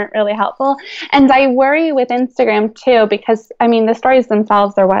that weren't really helpful. And I worry with Instagram too, because I mean, the stories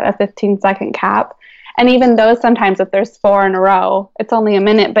themselves are a 15-second cap. And even though sometimes if there's 4 in a row, it's only a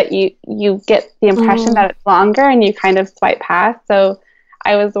minute, but you get the impression that it's longer and you kind of swipe past. So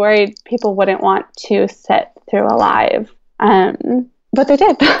I was worried people wouldn't want to sit through a live. But they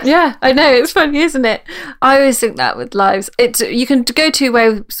did. Yeah, I know. It's funny, isn't it? I always think that with lives, you can go 2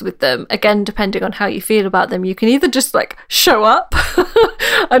 ways with them. Again, depending on how you feel about them, you can either just like show up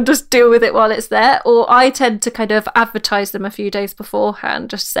and just deal with it while it's there, or I tend to kind of advertise them a few days beforehand,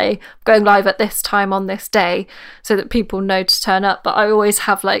 just say going live at this time on this day, so that people know to turn up. But I always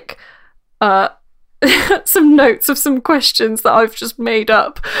have like some notes of some questions that I've just made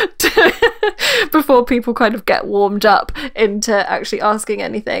up before people kind of get warmed up into actually asking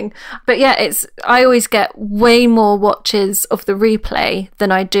anything. But yeah, I always get way more watches of the replay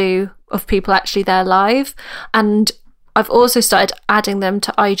than I do of people actually there live. And I've also started adding them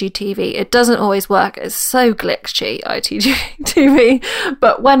to IGTV. It doesn't always work. It's so glitchy, IGTV.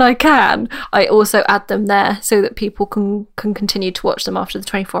 But when I can, I also add them there so that people can continue to watch them after the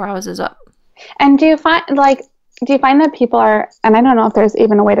 24 hours is up. And do you find that people are, and I don't know if there's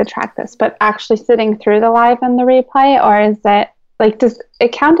even a way to track this, but actually sitting through the live and the replay, or is it like, does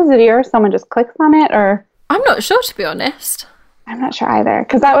it count as a viewer if someone just clicks on it, or? I'm not sure, to be honest. I'm not sure either,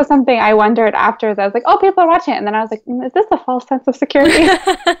 because that was something I wondered afterwards. I was like, oh, people are watching it, and then I was like, is this a false sense of security?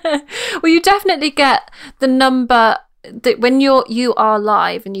 Well, you definitely get the number that when you are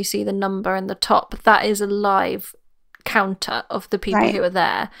live and you see the number in the top, that is a live counter of the people who are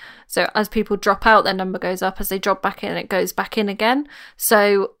there. So as people drop out, their number goes up. As they drop back in, it goes back in again.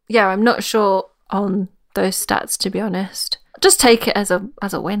 So yeah, I'm not sure on those stats, to be honest. just take it as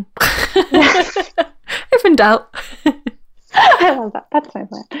a win. If in doubt. I love that. That's my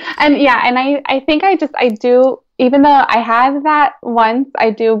plan. And yeah, and I think I do, even though I had that once,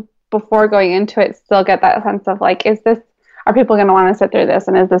 I do, before going into it, still get that sense of like, are people going to want to sit through this?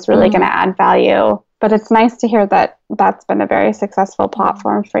 And is this really going to add value? But it's nice to hear that that's been a very successful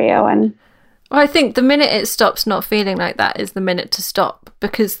platform for you. And well, I think the minute it stops not feeling like that is the minute to stop,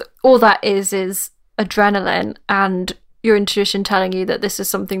 because all that is adrenaline and your intuition telling you that this is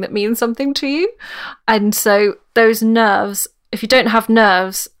something that means something to you. And so those nerves, if you don't have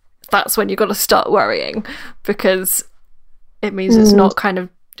nerves, that's when you've got to start worrying, because it means it's not kind of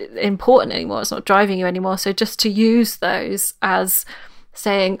important anymore. It's not driving you anymore. So just to use those as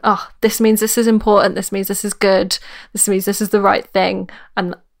saying, oh, this means this is important. This means this is good. This means this is the right thing.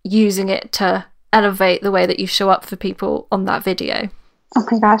 And using it to elevate the way that you show up for people on that video. Oh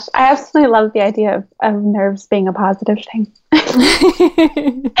my gosh, I absolutely love the idea of nerves being a positive thing.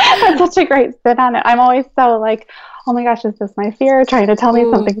 That's such a great spin on it. I'm always so like, oh my gosh, is this my fear trying to tell me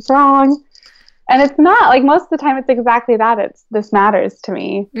something's wrong? And it's not. Like, most of the time it's exactly that. This matters to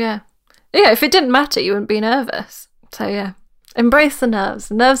me. Yeah. Yeah, if it didn't matter, you wouldn't be nervous. So yeah, embrace the nerves.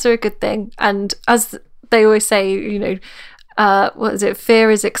 Nerves are a good thing. And as they always say, you know, what is it?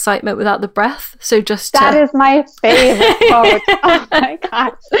 Fear is excitement without the breath. So that is my favorite quote. Oh my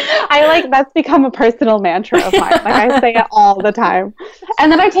gosh. That's become a personal mantra of mine. Like, I say it all the time.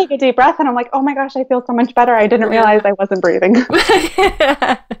 And then I take a deep breath and I'm like, oh my gosh, I feel so much better. I didn't realize I wasn't breathing.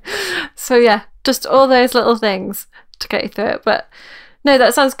 So yeah, just all those little things to get you through it. But no,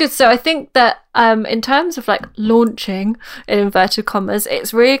 that sounds good. So I think that in terms of like launching, in inverted commas,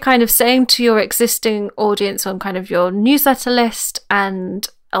 it's really kind of saying to your existing audience on kind of your newsletter list and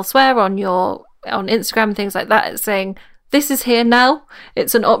elsewhere on Instagram and things like that, it's saying, this is here now.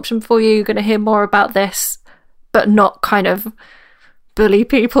 It's an option for you. You're going to hear more about this, but not kind of bully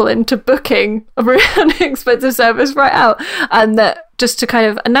people into booking a really expensive service right out. And that just to kind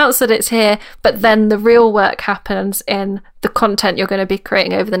of announce that it's here, but then the real work happens in the content you're going to be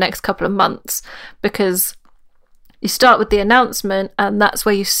creating over the next couple of months, because you start with the announcement and that's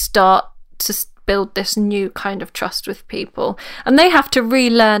where you start to build this new kind of trust with people, and they have to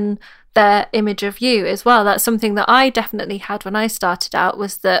relearn their image of you as well. That's something that I definitely had when I started out,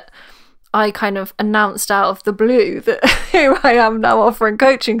 was that I kind of announced out of the blue that here I am now offering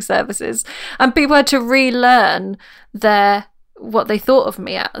coaching services, and people had to relearn what they thought of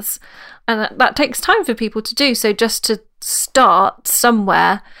me as, and that takes time for people to do. So just to start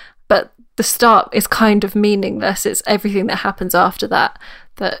somewhere, but the start is kind of meaningless. It's everything that happens after that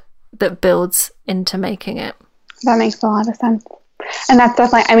builds into making it. That makes a lot of sense. And that's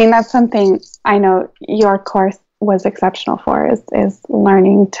definitely, I mean, that's something I know your course was exceptional for, is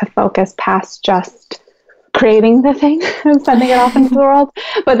learning to focus past just creating the thing and sending it off into the world,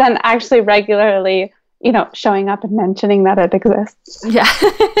 but then actually regularly, you know, showing up and mentioning that it exists. Yeah.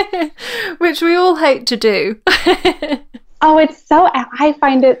 Which we all hate to do. Oh, I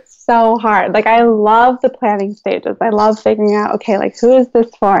find it so hard. Like, I love the planning stages. I love figuring out, okay, like, who is this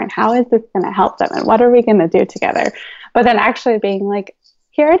for and how is this going to help them and what are we going to do together? But then actually being like,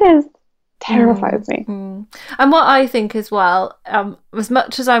 here it is, terrifies me. And what I think as well, as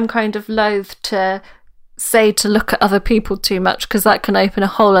much as I'm kind of loath to say to look at other people too much, because that can open a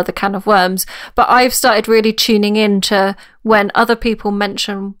whole other can of worms, but I've started really tuning into when other people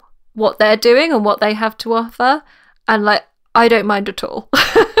mention what they're doing and what they have to offer, and like, I don't mind at all.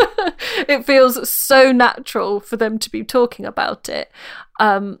 It feels so natural for them to be talking about it,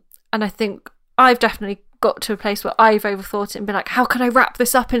 and I think I've definitely got to a place where I've overthought it and been like, how can I wrap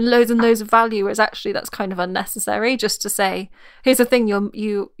this up in loads and loads of value, whereas actually that's kind of unnecessary. Just to say, here's a thing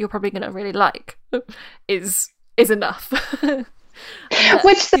you're probably going to really like is enough.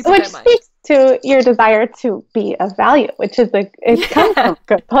 which speaks to your desire to be of value, which is it comes from a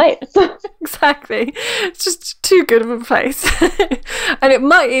good place. Exactly. It's just too good of a place. And it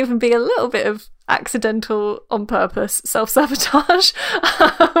might even be a little bit of accidental, on purpose self-sabotage.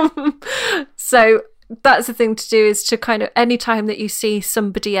 So that's the thing to do, is to kind of, anytime that you see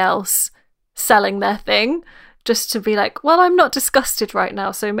somebody else selling their thing, just to be like, well, I'm not disgusted right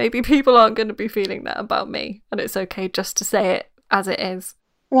now, so maybe people aren't going to be feeling that about me, and it's okay just to say it as it is.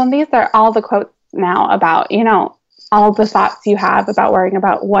 Well, these are all the quotes now about, you know, all the thoughts you have about worrying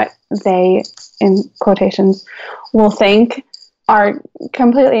about what they, in quotations, will think are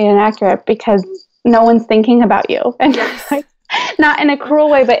completely inaccurate, because no one's thinking about you. And like, not in a cruel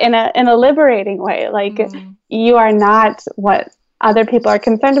way, but in a liberating way. Like, you are not what other people are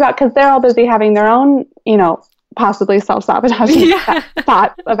concerned about, because they're all busy having their own, you know, possibly self-sabotaging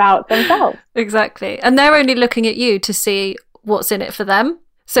thoughts about themselves. Exactly. And they're only looking at you to see what's in it for them.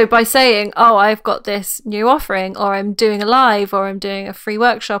 So by saying, oh, I've got this new offering, or I'm doing a live, or I'm doing a free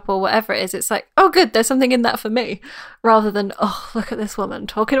workshop, or whatever it is, it's like, oh, good, there's something in that for me, rather than, oh, look at this woman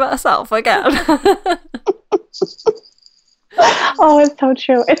talking about herself again. Oh, it's so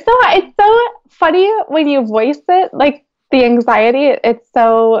true. It's so funny when you voice it, like the anxiety, it's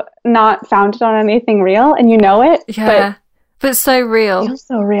so not founded on anything real, and you know it. Yeah, but it's so real. It feels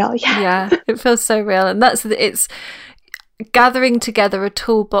so real. Yeah, it feels so real. And it's gathering together a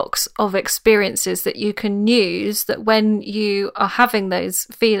toolbox of experiences that you can use, that when you are having those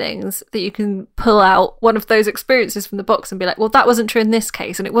feelings, that you can pull out one of those experiences from the box and be like, well, that wasn't true in this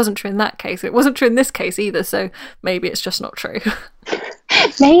case, and it wasn't true in that case, and it wasn't true in this case either, so maybe it's just not true.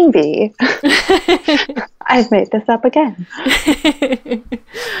 Maybe. I've made this up again.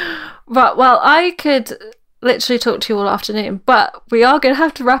 But, well, I could literally talk to you all afternoon, but we are going to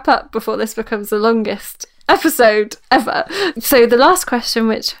have to wrap up before this becomes the longest episode ever. So the last question,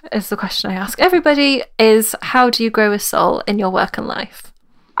 which is the question I ask everybody, is how do you grow a soul in your work and life?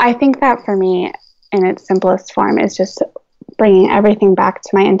 I think that for me, in its simplest form, is just bringing everything back to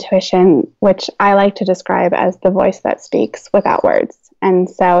my intuition, which I like to describe as the voice that speaks without words. And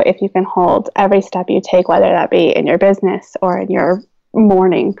so if you can hold every step you take, whether that be in your business or in your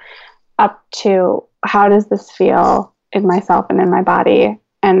morning, up to how does this feel in myself and in my body,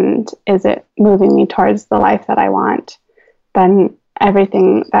 and is it moving me towards the life that I want, then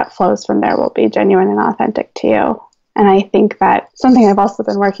everything that flows from there will be genuine and authentic to you. And I think that something I've also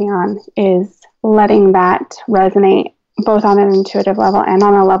been working on is letting that resonate both on an intuitive level and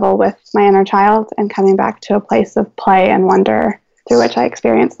on a level with my inner child, and coming back to a place of play and wonder through which I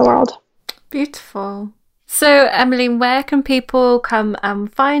experience the world. Beautiful. So, Emmeline, where can people come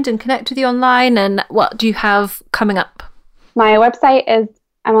and find and connect with you online, and what do you have coming up? My website is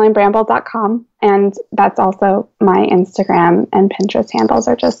EmmelineBramble.com, and that's also my Instagram and Pinterest handles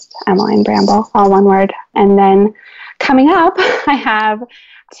are just Emmeline Bramble, all one word. And then coming up, I have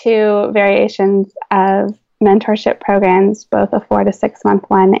 2 variations of mentorship programs, both a 4 to 6 month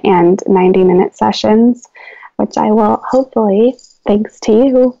one and 90-minute sessions, which I will hopefully, thanks to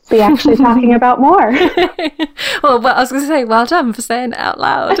you, be actually talking about more. Well, I was going to say, well done for saying it out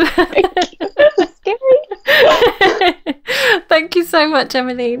loud. Scary. Thank you so much,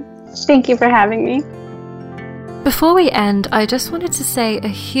 Emmeline. Thank you for having me. Before we end, I just wanted to say a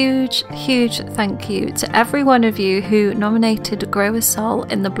huge, huge thank you to every one of you who nominated Grow a Soul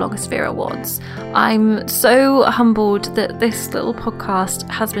in the Blogosphere Awards. I'm so humbled that this little podcast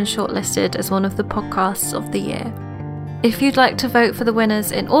has been shortlisted as one of the podcasts of the year. If you'd like to vote for the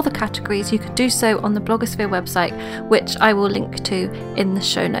winners in all the categories, you can do so on the Blogosphere website, which I will link to in the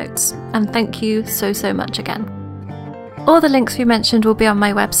show notes. And thank you so, so much again. All the links we mentioned will be on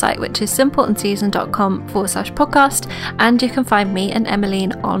my website, which is simpleandseason.com/podcast, and you can find me and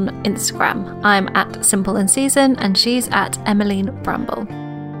Emmeline on Instagram. I'm at Simple and Season, and she's at Emmeline Bramble.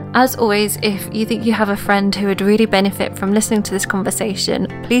 As always, if you think you have a friend who would really benefit from listening to this conversation,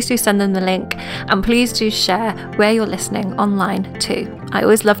 please do send them the link, and please do share where you're listening online too. I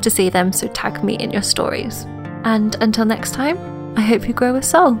always love to see them, so tag me in your stories. And until next time, I hope you grow a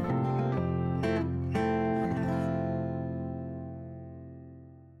soul.